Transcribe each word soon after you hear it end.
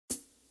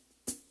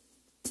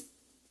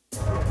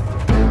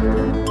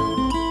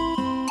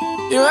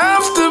You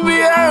have to be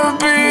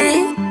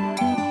happy,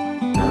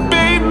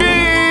 baby.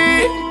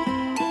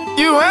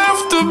 You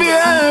have to be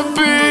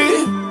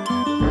happy.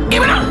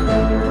 Even up.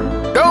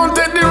 Don't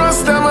take the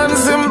Rasta man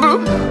simple.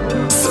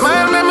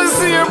 Smile, let me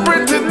see your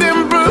pretty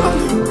dimple.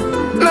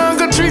 Now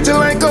go treat you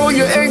like how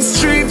your ex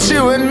treat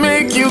you and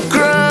make you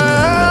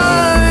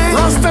cry.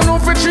 Rasta know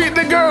fi treat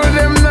the girl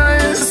them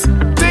nice.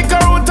 Take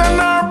her out on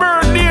her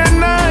birthday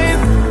night.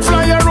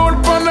 Fly her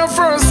out on a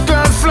first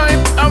class flight.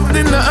 Have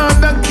dinner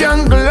on the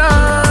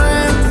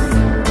candlelight.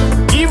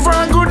 Give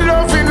her good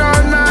loving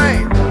all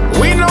night.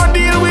 We no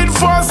deal with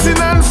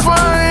fussing and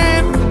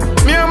fight.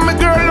 Me and my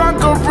girl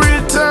lock up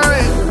real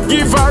tight.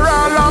 Give her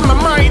all of my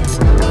might.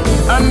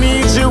 I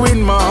need you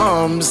in my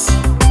arms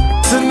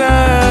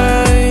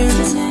tonight.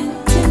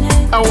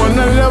 I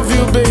wanna love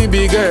you,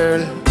 baby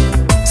girl.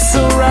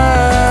 So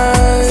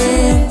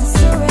right.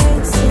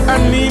 I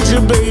need you,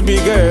 baby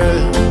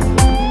girl,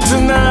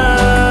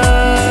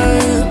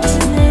 tonight.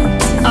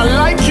 I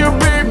like you,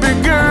 baby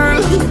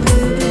girl.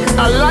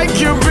 I like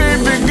you,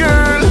 baby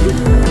girl.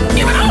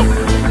 Give it up.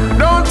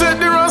 Don't take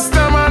the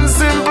Rasta man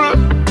simple.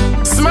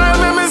 Smile,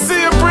 let me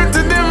see your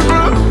pretty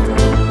dimple.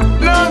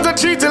 Now go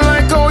treat you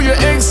like how your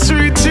ex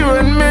treat you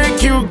and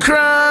make you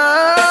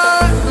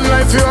cry.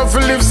 Life you have to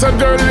live, so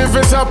girl, live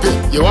it happy.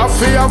 You have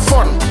to have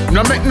fun,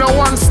 no make no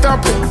one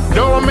stop it.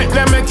 Don't make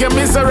them make you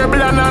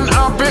miserable and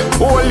unhappy.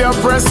 Hold your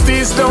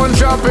prestige, don't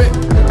drop it.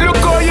 Look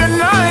how you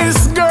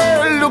nice,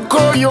 girl, look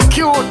how you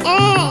cute.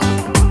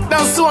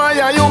 That's why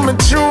you me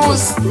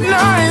choose.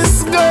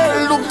 Nice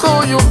girl, look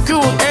how you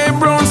cute. Hey,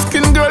 brown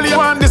skin girl, you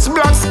want this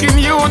black skin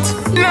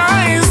youth.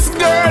 Nice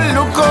girl,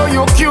 look how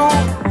you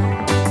cute.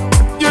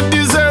 You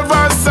deserve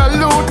a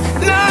salute.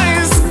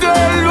 Nice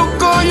girl,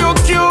 look how you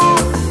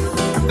cute.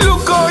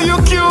 Look how you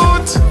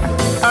cute.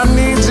 I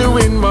need you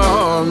in my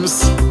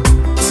arms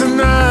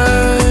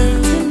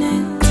tonight.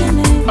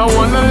 I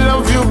wanna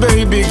love you,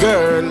 baby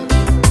girl.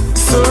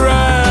 So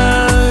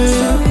right.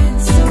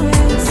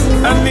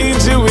 I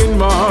need you in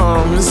my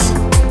arms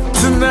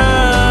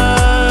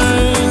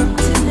tonight.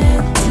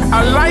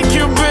 I like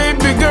you,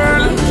 baby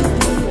girl.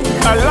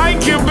 I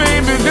like you,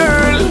 baby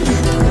girl.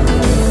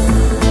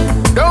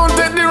 Don't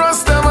take the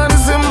Rasta man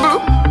symbol.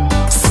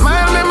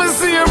 Smile, let me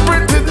see your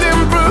pretty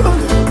dimple.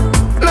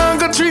 Now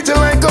go treat you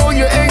like how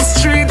your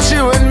ex treat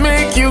you and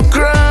make you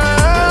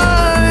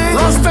cry.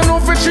 Rasta know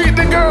fi treat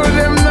the girl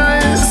them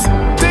nice.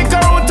 Take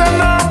her out on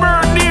her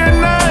birthday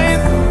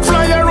night.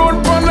 Fly her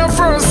out on a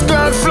first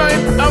class flight.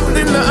 Have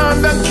dinner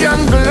on the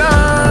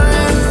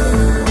candlelight.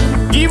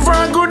 Give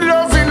her good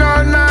loving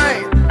all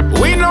night.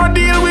 We no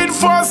deal with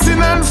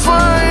fussing and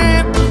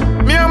fight.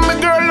 Me and my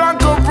girl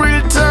lock up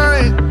real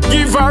tight.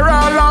 Give her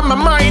all of my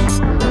might.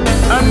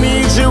 I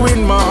need you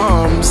in my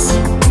arms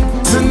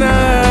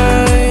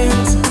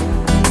tonight.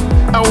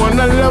 I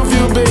wanna love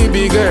you,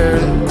 baby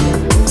girl.